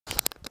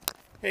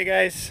Hey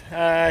guys,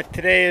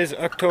 today is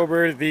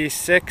October the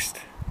 6th,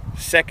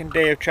 second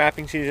day of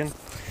trapping season.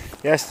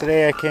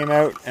 Yesterday I came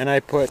out and I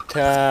put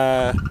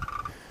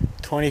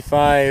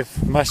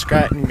 25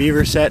 muskrat and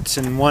beaver sets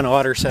and one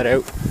otter set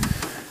out.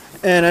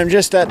 And I'm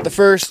just at the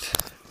first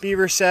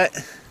beaver set.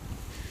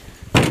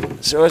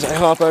 So as I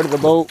hop out of the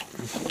boat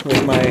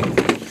with my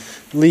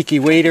leaky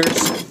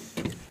waders,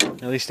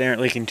 at least they aren't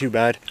leaking too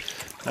bad,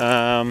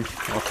 I'll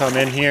come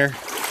in here.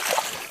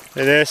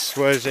 This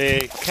was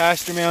a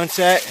caster mount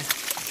set.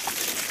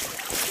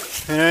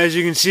 And as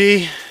you can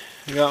see,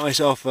 I got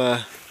myself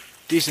a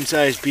decent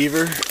sized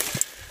beaver.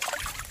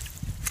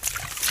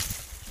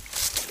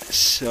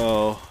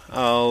 So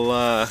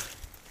I'll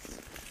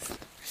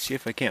see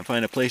if I can't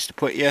find a place to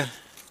put you.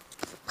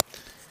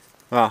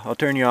 Well, I'll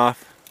turn you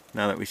off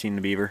now that we've seen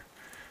the beaver.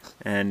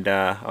 And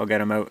I'll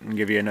get him out and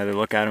give you another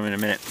look at him in a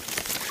minute.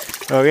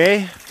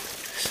 Okay,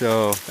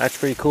 so that's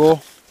pretty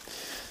cool.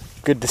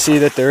 Good to see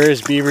that there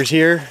is beavers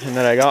here and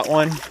that I got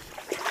one.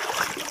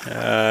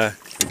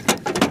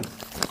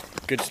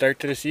 Good start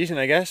to the season,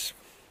 I guess.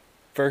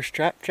 First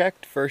trap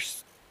checked,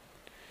 first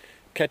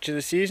catch of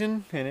the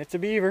season, and it's a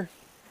beaver.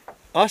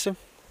 Awesome.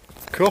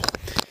 Cool.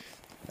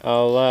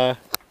 I'll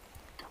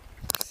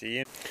see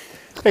you.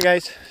 Hey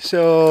guys,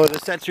 so the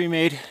set's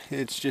remade.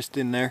 It's just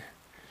in there.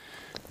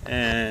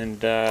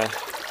 And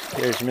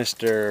here's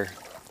Mr.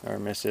 or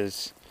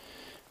Mrs.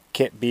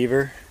 Kit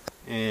Beaver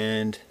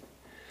and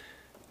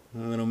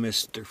little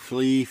Mr.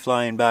 Flea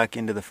flying back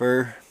into the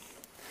fur.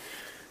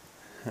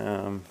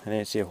 I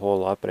didn't see a whole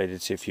lot, but I did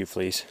see a few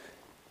fleas.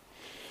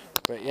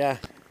 But yeah,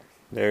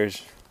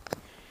 there's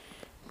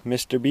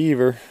Mr.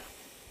 Beaver.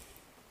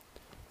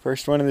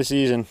 First one of the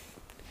season.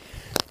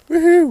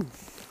 Woohoo!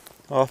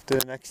 Off to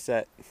the next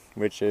set,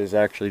 which is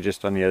actually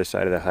just on the other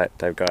side of the hut.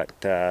 I've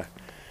got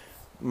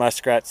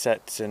muskrat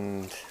sets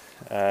and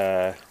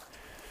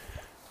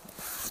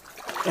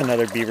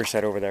another beaver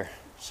set over there.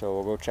 So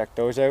we'll go check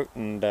those out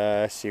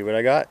and see what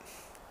I got.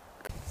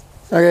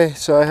 Okay,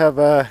 so I have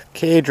a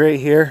cage right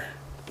here.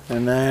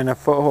 And then a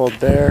foothold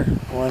there,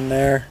 one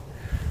there,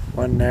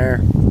 one there.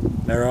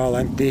 They're all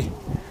empty.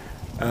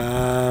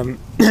 I'm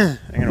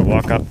gonna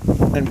walk up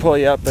and pull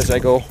you up as I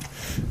go.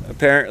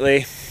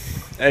 Apparently,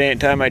 I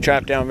didn't tie my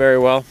trap down very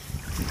well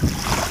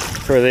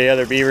for the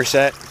other beaver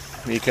set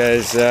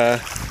because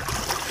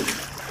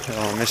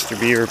Mr.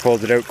 Beaver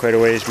pulled it out quite a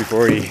ways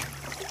before he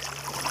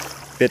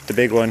bit the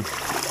big one.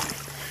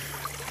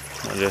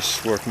 I'll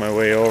just work my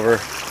way over.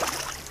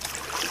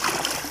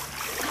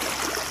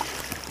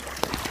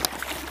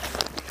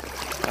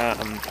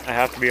 I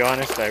have to be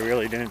honest, I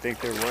really didn't think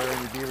there were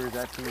any beavers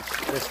at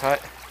this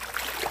hut.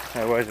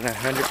 I wasn't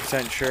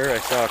 100% sure. I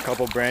saw a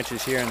couple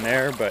branches here and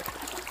there, but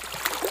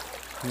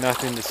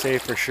nothing to say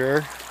for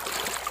sure.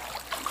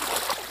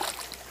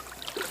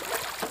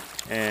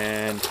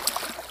 And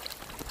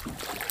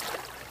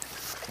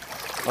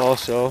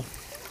also,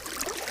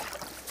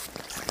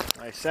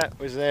 my set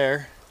was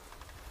there.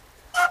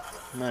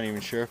 I'm not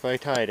even sure if I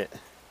tied it,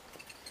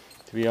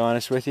 to be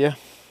honest with you.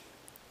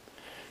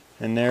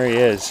 And there he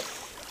is.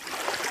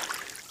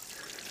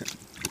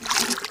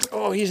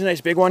 Oh, he's a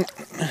nice big one.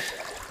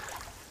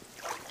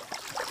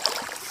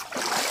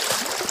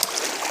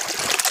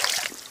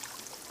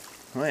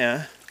 Oh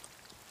yeah.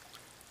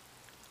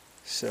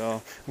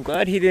 So, I'm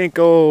glad he didn't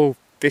go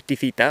 50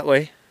 feet that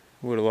way.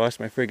 Would have lost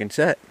my friggin'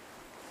 set.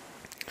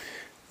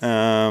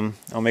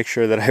 I'll make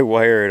sure that I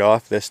wire it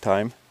off this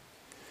time.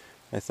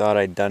 I thought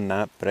I'd done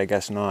that, but I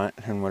guess not.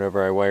 And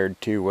whatever I wired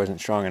to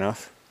wasn't strong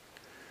enough.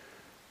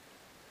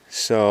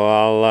 So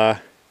I'll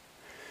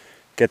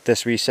get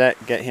this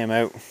reset, get him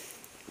out,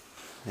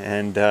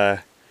 and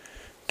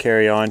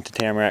carry on to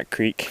Tamarack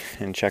Creek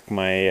and check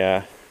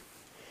my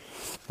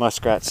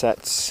muskrat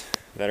sets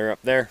that are up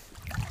there.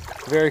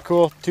 Very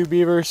cool, 2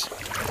 beavers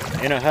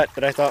in a hut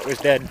that I thought was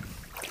dead.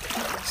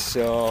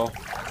 So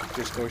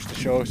just goes to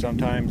show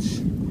sometimes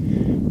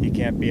you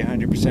can't be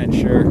 100%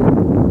 sure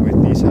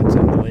with these huts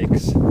on the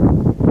lakes.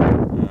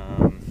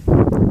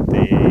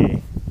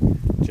 They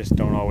just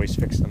don't always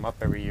fix them up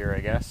every year, I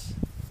guess.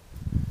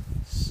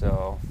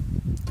 So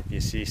if you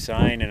see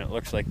sign and it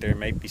looks like there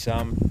might be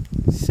some,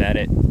 set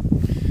it,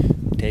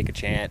 take a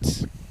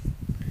chance.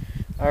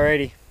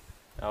 Alrighty,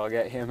 I'll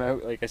get him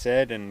out like I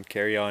said and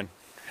carry on.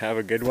 Have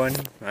a good one.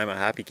 I'm a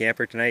happy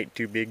camper tonight.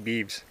 2 big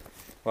beeves.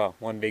 Well,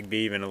 1 big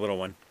beeve and a little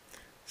one.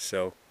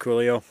 So,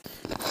 coolio.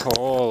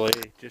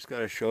 Holy, just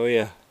gotta show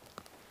you.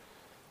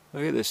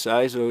 Look at the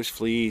size of those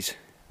fleas.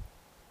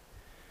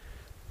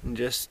 And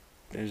just,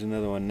 there's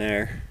another one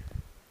there.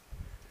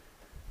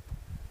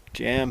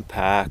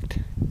 Jam-packed.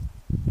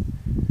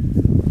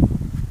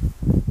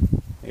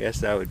 I guess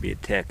that would be a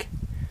tick.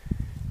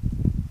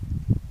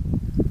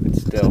 But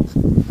still,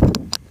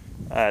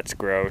 that's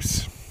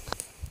gross.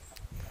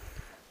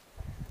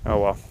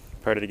 Oh well,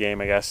 part of the game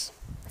I guess.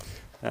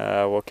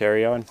 We'll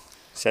carry on.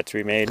 Set's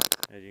remade,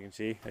 as you can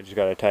see. I just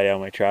gotta tie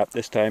down my trap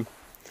this time.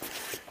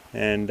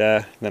 And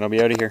then I'll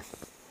be out of here.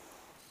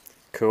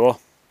 Cool,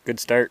 good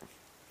start.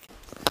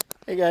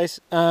 Hey guys,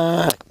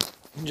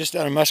 just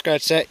on a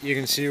muskrat set, you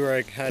can see where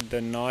I had the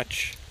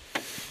notch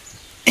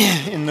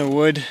in the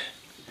wood.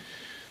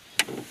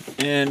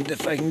 And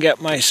if I can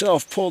get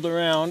myself pulled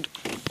around,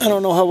 I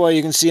don't know how well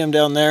you can see him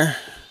down there.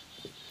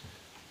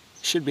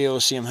 Should be able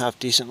to see him half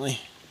decently.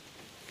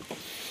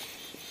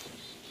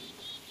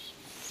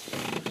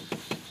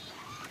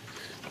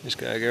 Just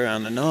gotta get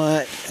around the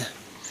knot,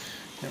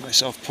 get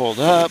myself pulled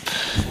up,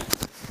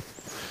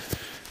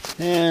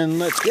 and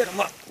let's get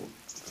him up.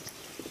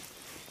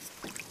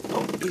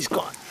 Oh, he's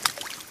gone.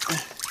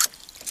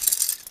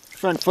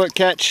 Front foot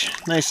catch,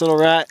 nice little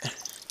rat.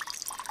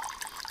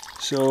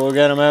 So we'll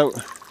get him out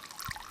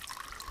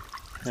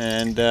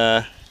and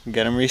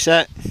get him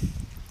reset.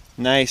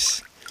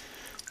 Nice.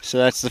 So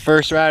that's the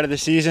first rat of the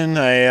season.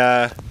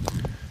 I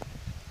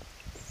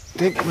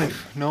think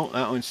no,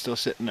 that one's still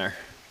sitting there.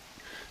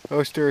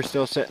 Those two are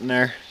still sitting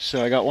there.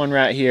 So I got one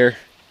rat here,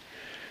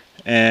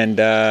 and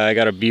I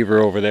got a beaver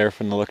over there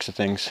from the looks of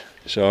things.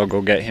 So I'll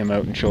go get him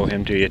out and show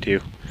him to you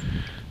too.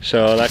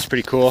 So that's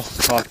pretty cool.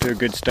 Off to a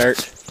good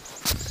start.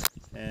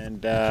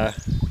 And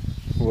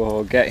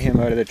we'll get him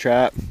out of the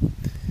trap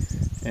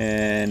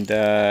and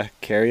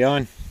carry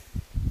on.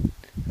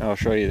 I'll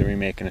show you the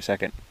remake in a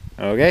second.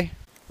 Okay?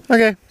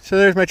 Okay, so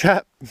there's my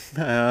trap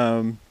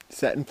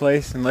set in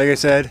place, and like I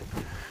said,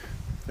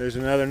 there's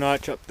another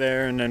notch up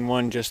there and then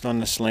one just on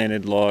the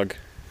slanted log,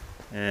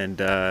 and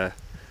they're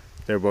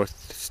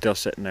both still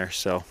sitting there,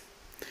 so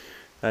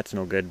that's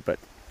no good, but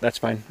that's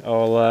fine.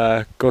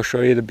 I'll go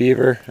show you the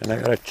beaver, and I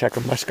gotta check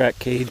a muskrat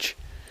cage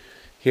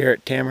here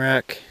at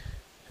Tamarack,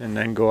 and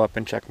then go up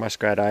and check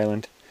Muskrat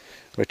Island,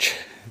 which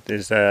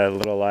is a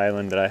little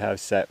island that I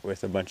have set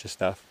with a bunch of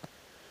stuff.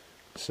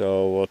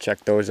 So we'll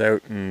check those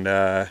out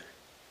and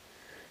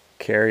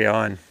carry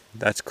on.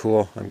 That's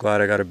cool. I'm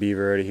glad I got a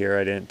beaver out of here.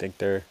 I didn't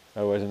think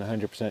I wasn't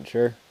 100%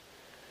 sure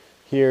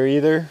here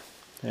either,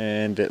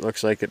 and it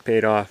looks like it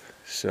paid off.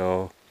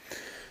 So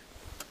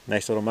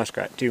nice little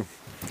muskrat too.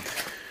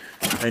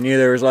 I knew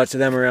there was lots of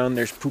them around.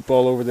 There's poop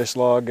all over this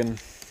log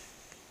and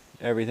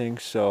everything,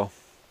 so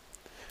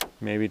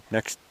maybe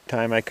next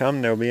time I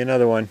come there'll be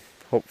another one,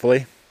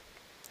 hopefully.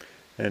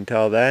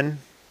 Until then,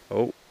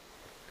 oh,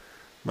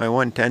 my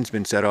 110's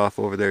been set off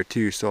over there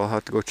too, so I'll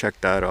have to go check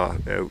that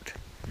out.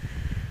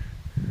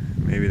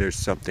 Maybe there's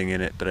something in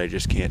it that I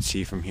just can't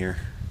see from here.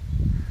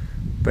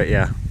 But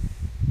yeah,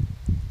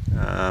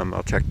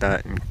 I'll check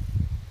that and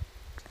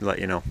let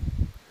you know.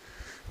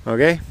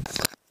 Okay?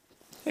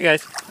 Hey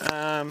guys.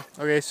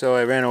 Okay, so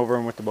I ran over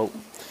him with the boat.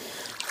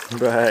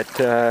 But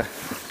got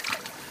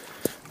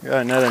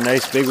another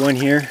nice big one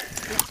here.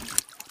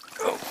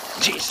 Oh,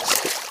 Jesus.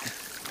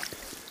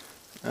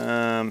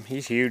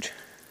 He's huge.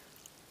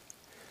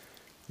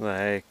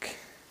 Like,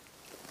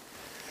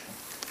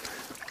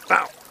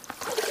 wow.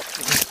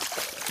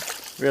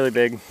 Really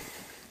big.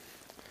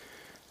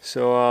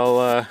 So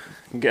I'll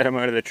get him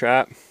out of the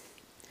trap,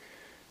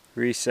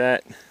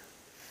 reset,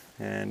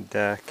 and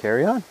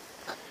carry on.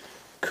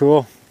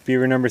 Cool.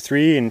 Beaver number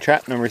 3 and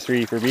trap number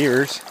 3 for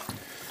beavers.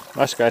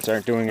 Muskrats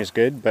aren't doing as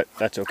good, but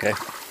that's okay.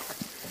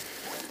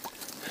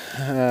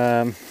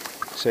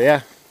 So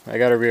yeah, I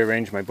gotta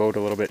rearrange my boat a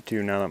little bit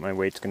too now that my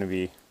weight's gonna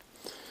be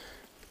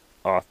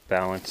off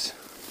balance.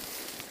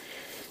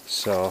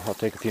 So I'll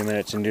take a few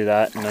minutes and do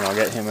that, and then I'll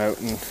get him out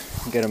and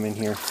get him in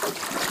here.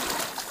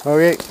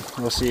 Okay,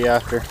 we'll see you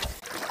after.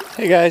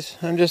 Hey guys,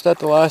 I'm just at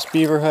the last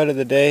beaver hut of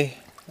the day.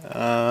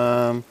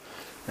 I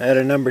had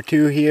a number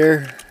 2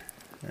 here.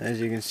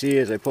 As you can see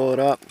as I pull it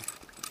up,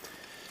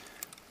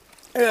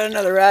 I got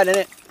another rat in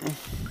it.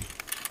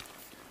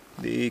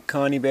 The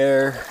Connie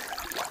bear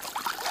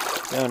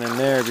down in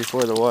there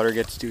before the water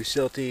gets too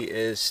silty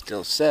is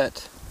still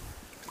set.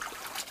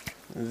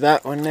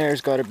 That one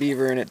there's got a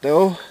beaver in it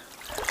though.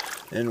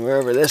 And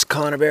wherever this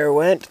Connie bear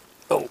went,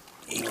 oh,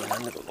 he went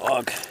under the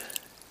log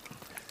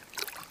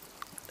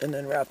and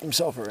then wrapped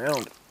himself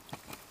around.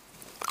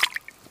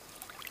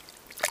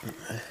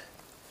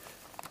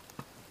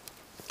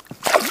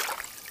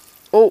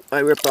 Oh, I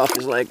ripped off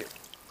his leg.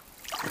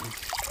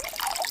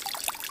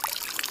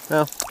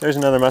 Well, there's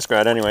another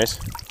muskrat anyways.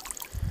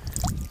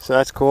 So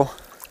that's cool.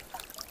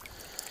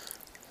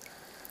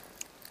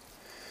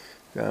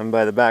 Got him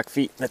by the back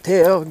feet and the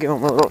tail, give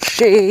him a little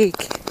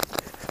shake.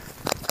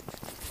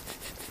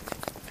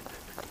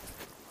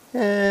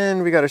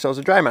 And we got ourselves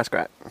a dry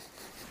muskrat.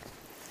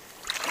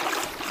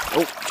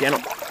 Oh, channel.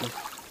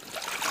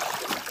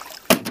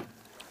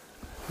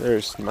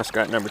 There's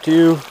muskrat number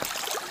 2.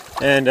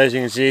 And as you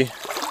can see,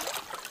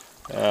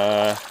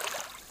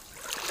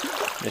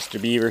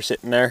 Mr. Beaver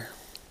sitting there.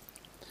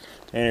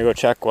 I'm gonna go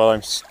check while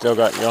I'm still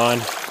got you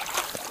on.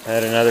 I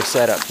had another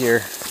setup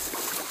here,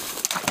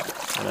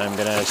 and I'm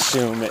gonna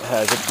assume it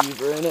has a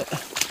beaver in it.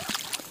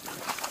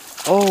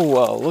 Oh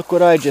well, look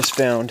what I just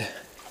found.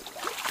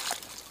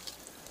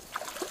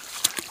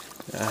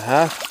 A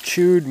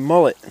half-chewed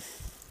mullet.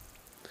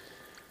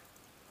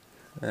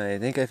 I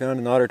think I found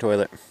an otter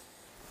toilet.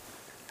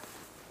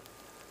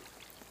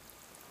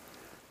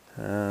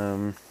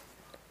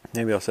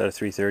 Maybe I'll set a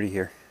 330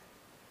 here,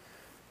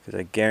 because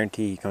I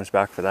guarantee he comes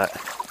back for that.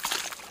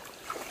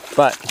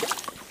 But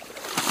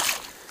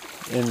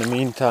in the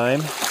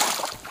meantime,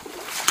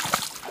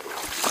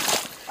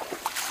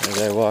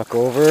 as I walk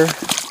over.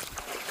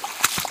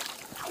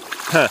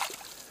 Huh.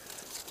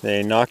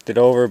 They knocked it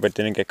over but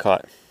didn't get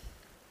caught.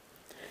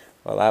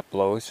 Well, that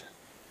blows.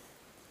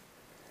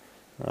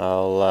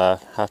 I'll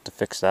have to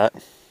fix that.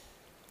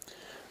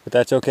 But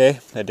that's okay.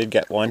 I did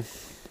get one.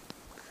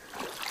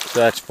 So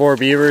that's 4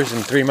 beavers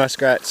and 3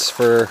 muskrats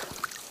for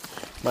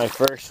my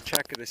first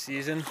check of the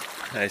season.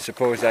 I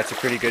suppose that's a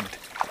pretty good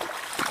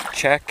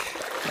check.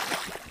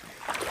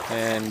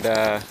 And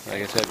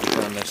like I said, we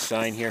found this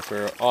sign here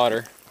for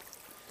otter.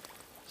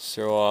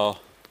 So I'll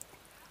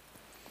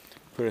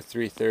put a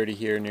 330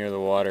 here near the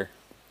water.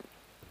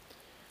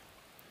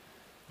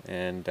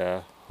 And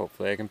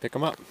hopefully I can pick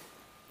them up.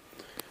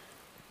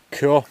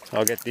 Cool.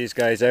 I'll get these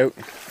guys out,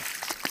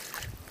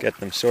 get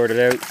them sorted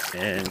out,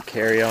 and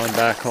carry on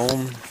back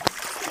home.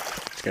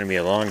 It's going to be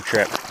a long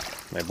trip.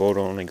 My boat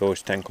only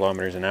goes 10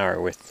 kilometers an hour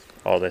with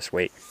all this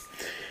weight.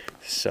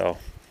 So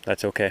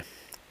that's okay.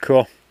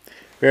 Cool.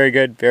 Very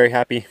good. Very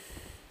happy.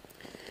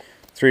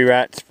 3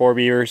 rats, 4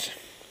 beavers.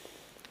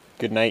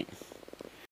 Good night.